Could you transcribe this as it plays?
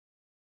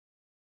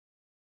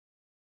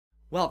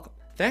Welcome.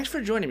 Thanks for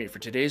joining me for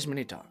today's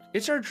mini talk.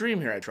 It's our dream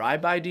here at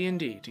By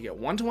DND to get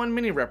one-to-one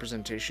mini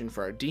representation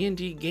for our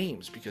D&D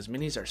games because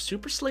minis are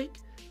super sleek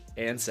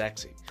and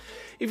sexy.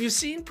 If you've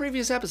seen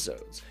previous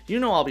episodes, you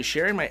know I'll be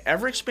sharing my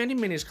ever-expanding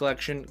minis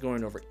collection,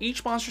 going over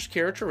each monster's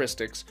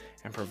characteristics,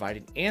 and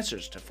providing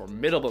answers to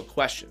formidable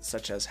questions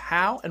such as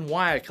how and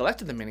why I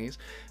collected the minis,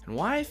 and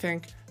why I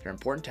think they're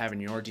important to have in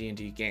your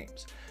D&D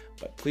games.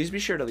 But please be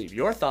sure to leave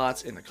your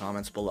thoughts in the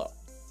comments below.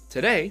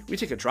 Today, we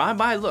take a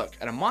drive-by look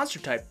at a monster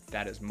type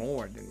that is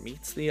more than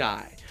meets the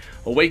eye.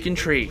 Awakened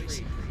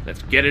trees.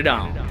 Let's get it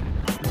on.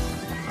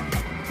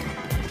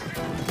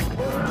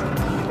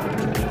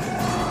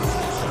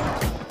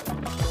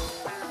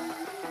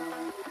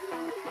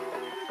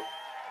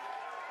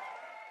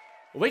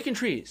 Awakened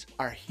trees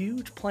are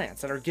huge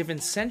plants that are given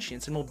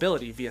sentience and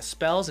mobility via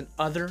spells and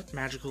other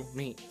magical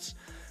means.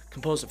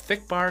 Composed of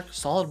thick bark,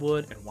 solid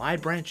wood, and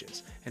wide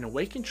branches, an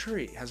awakened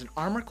tree has an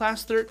armor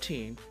class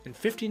 13 and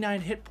 59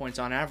 hit points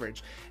on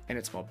average, and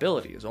its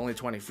mobility is only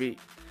 20 feet.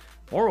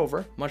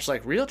 Moreover, much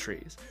like real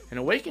trees, an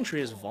awakened tree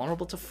is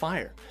vulnerable to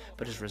fire,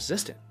 but is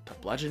resistant to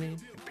bludgeoning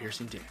and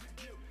piercing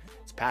damage.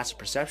 Its passive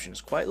perception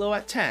is quite low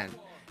at 10,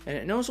 and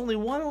it knows only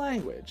one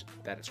language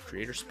that its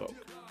creator spoke.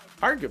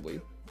 Arguably,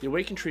 the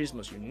awakened tree's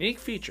most unique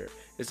feature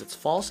is its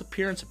false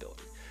appearance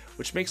ability,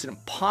 which makes it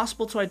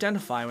impossible to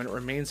identify when it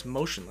remains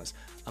motionless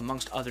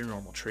amongst other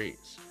normal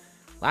trees.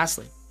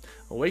 Lastly,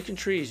 awakened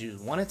trees use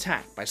one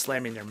attack by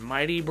slamming their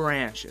mighty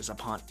branches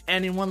upon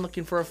anyone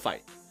looking for a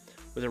fight.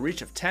 With a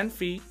reach of 10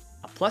 feet,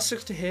 a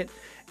 +6 to hit,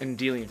 and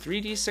dealing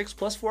 3d6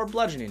 +4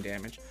 bludgeoning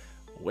damage,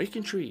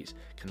 awakened trees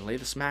can lay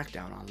the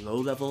smackdown on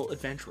low-level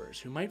adventurers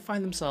who might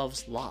find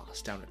themselves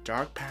lost down a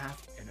dark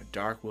path in a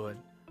dark wood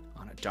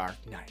on a dark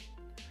night.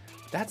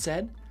 That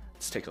said,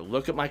 let's take a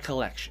look at my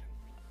collection.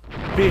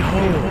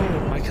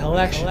 Behold my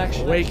collection of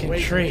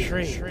awakened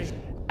trees.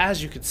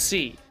 As you can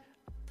see,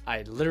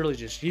 I literally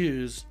just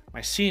use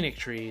my scenic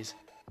trees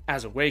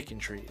as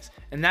awakened trees,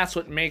 and that's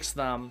what makes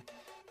them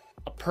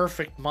a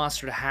perfect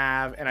monster to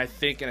have, and I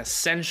think an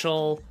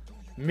essential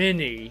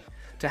mini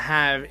to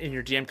have in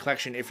your DM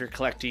collection if you're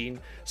collecting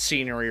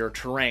scenery or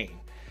terrain.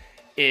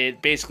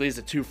 It basically is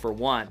a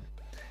 2-for-1,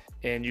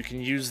 and you can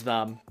use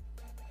them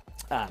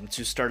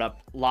to start up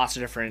lots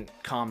of different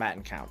combat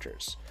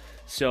encounters.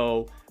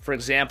 So, for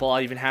example,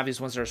 I'll even have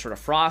these ones that are sort of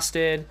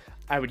frosted.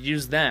 I would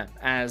use them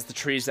as the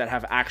trees that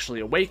have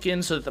actually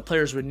awakened so that the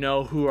players would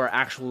know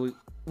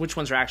which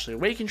ones are actually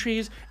awakened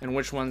trees and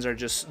which ones are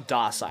just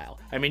docile.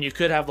 I mean, you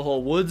could have the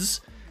whole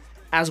woods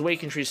as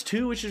awakened trees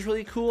too, which is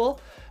really cool,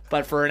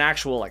 but for an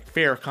actual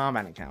fair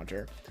combat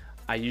encounter,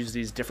 I use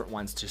these different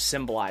ones to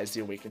symbolize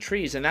the awakened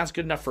trees, and that's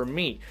good enough for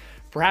me.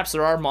 Perhaps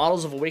there are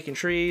models of awakened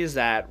trees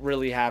that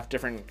really have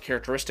different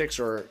characteristics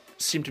or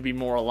seem to be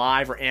more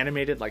alive or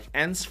animated, like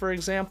Ents, for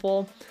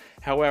example.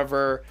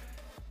 However,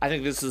 I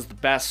think this is the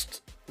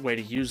best way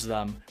to use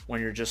them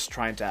when you're just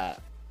trying to,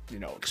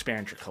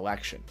 expand your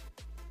collection.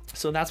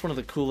 So that's one of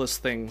the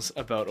coolest things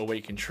about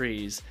awakened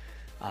trees,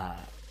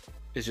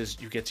 is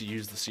just you get to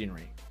use the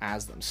scenery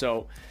as them.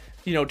 So,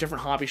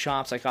 different hobby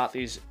shops, I got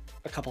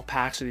a couple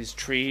packs of these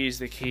trees.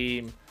 They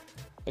came,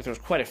 there's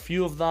quite a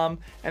few of them.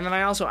 And then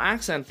I also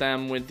accent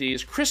them with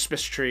these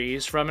Christmas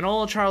trees from an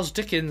old Charles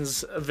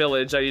Dickens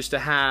village I used to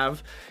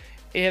have,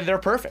 and they're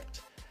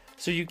perfect.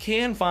 So you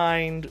can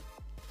find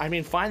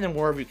them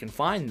wherever you can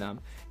find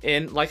them.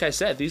 And like I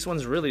said, these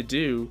ones really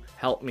do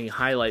help me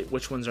highlight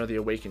which ones are the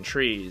awakened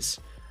trees,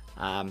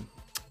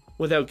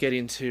 without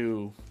getting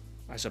too,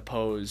 I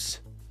suppose,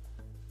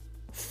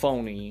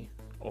 phony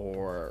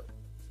or...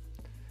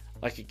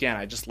 again,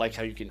 I just like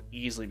how you can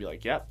easily be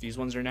like, yep, these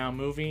ones are now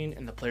moving,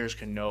 and the players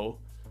can know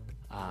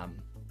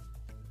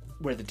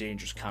where the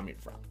danger's coming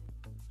from.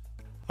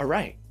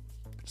 Alright,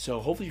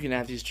 so hopefully you can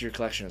add these to your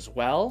collection as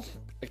well.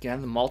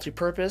 Again, the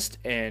multi-purposed,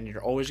 and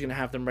you're always going to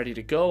have them ready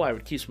to go. I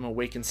would keep some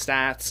awakened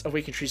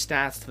tree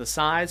stats to the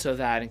side so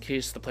that in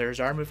case the players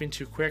are moving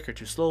too quick or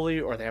too slowly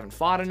or they haven't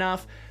fought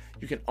enough,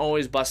 you can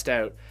always bust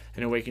out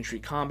an awakened tree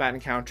combat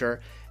encounter,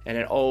 and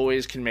it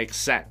always can make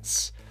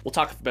sense. We'll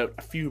talk about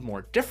a few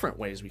more different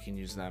ways we can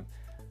use them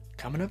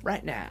coming up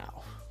right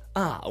now.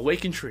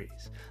 Awakened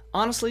trees.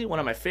 Honestly, one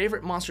of my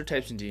favorite monster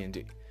types in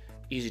D&D.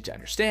 Easy to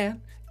understand,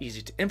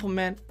 easy to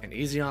implement, and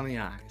easy on the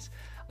eyes.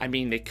 I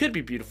mean, they could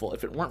be beautiful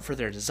if it weren't for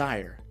their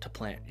desire to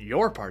plant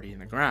your party in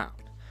the ground.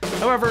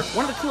 However,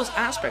 one of the coolest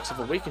aspects of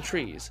awakened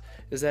trees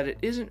is that it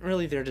isn't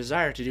really their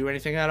desire to do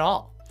anything at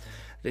all.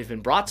 They've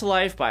been brought to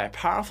life by a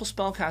powerful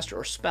spellcaster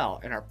or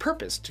spell and are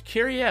purposed to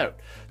carry out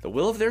the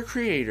will of their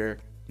creator,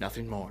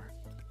 nothing more.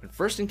 When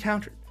first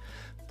encountered,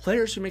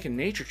 players who make a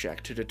nature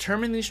check to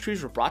determine these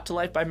trees were brought to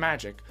life by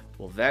magic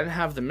will then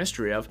have the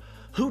mystery of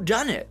who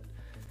done it.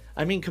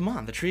 I mean, come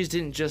on, the trees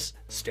didn't just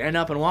stand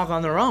up and walk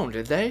on their own,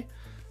 did they?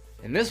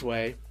 In this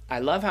way, I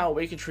love how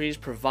awakened trees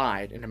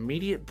provide an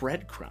immediate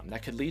breadcrumb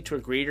that could lead to a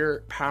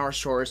greater power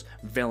source,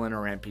 villain,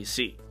 or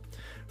NPC.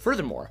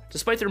 Furthermore,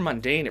 despite their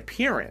mundane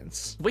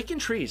appearance, awakened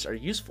trees are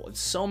useful in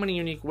so many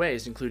unique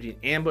ways, including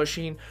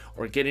ambushing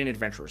or getting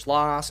adventurers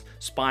lost,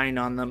 spying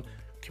on them,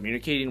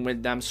 communicating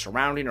with them,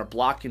 surrounding or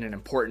blocking an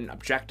important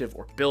objective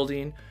or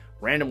building,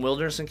 random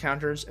wilderness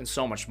encounters, and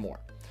so much more.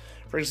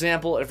 For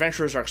example,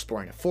 adventurers are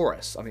exploring a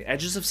forest on the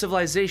edges of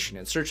civilization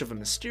in search of a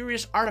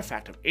mysterious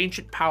artifact of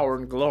ancient power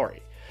and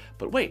glory.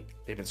 But wait,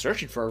 they've been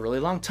searching for a really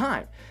long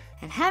time.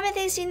 And haven't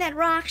they seen that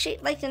rock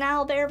shaped like an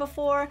owlbear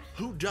before?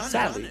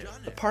 Sadly,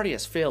 the party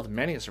has failed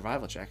many a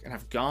survival check and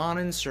have gone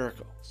in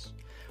circles,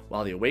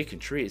 while the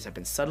awakened trees have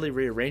been subtly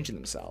rearranging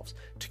themselves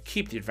to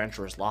keep the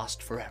adventurers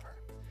lost forever.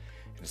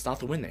 And it's not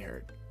the wind they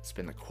heard, it's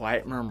been the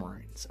quiet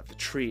murmurings of the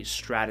trees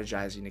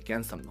strategizing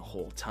against them the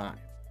whole time.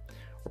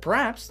 Or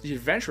perhaps the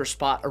adventurers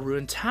spot a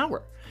ruined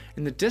tower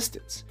in the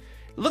distance.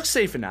 It looks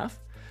safe enough,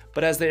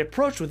 but as they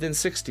approach within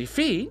 60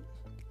 feet,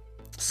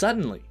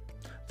 suddenly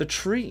the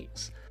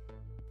trees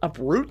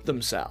uproot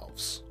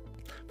themselves,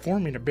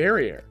 forming a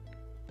barrier,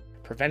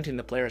 preventing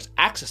the player's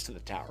access to the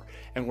tower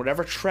and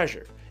whatever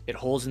treasure it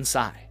holds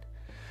inside.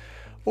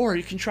 Or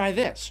you can try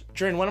this.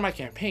 During one of my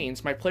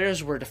campaigns, my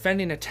players were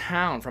defending a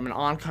town from an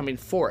oncoming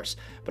force,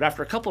 but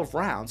after a couple of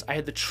rounds, I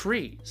had the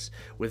trees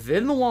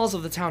within the walls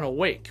of the town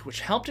awake,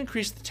 which helped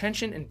increase the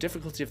tension and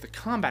difficulty of the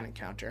combat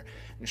encounter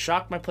and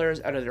shocked my players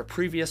out of their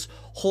previous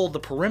hold the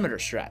perimeter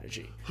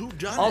strategy.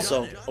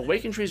 Also,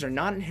 awakened trees are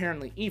not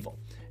inherently evil,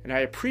 and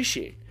I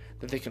appreciate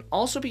that they can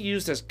also be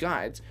used as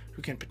guides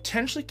who can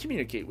potentially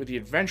communicate with the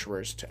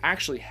adventurers to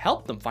actually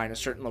help them find a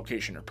certain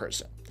location or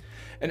person.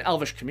 An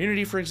elvish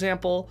community, for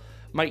example,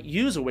 might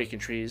use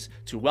awakened trees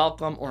to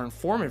welcome or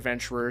inform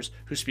adventurers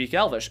who speak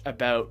Elvish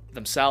about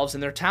themselves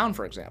and their town,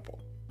 for example.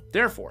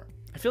 Therefore,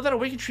 I feel that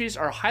awakened trees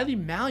are a highly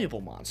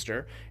malleable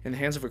monster in the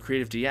hands of a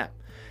creative DM,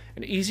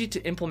 and easy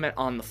to implement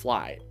on the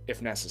fly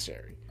if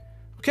necessary.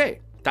 Okay,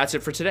 that's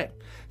it for today.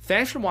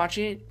 Thanks for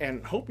watching,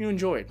 and hope you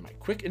enjoyed my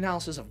quick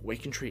analysis of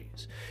awakened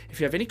trees. If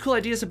you have any cool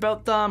ideas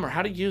about them or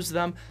how to use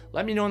them,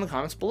 let me know in the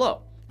comments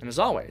below. And as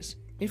always,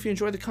 if you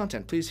enjoyed the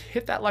content, please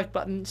hit that like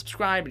button,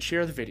 subscribe, and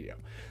share the video.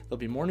 There'll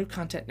be more new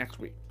content next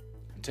week.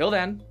 Until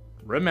then,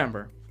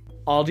 remember,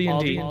 all D&D,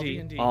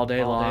 all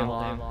day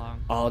long,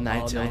 all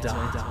night till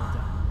dawn.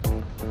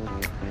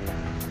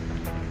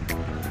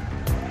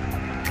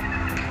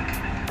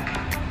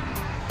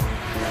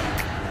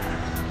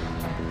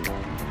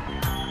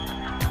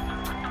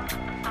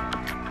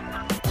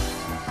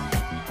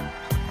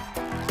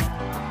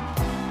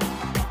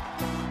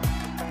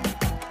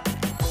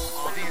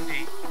 All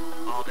D&D,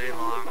 all day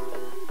long,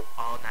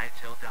 all night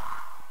till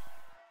dawn.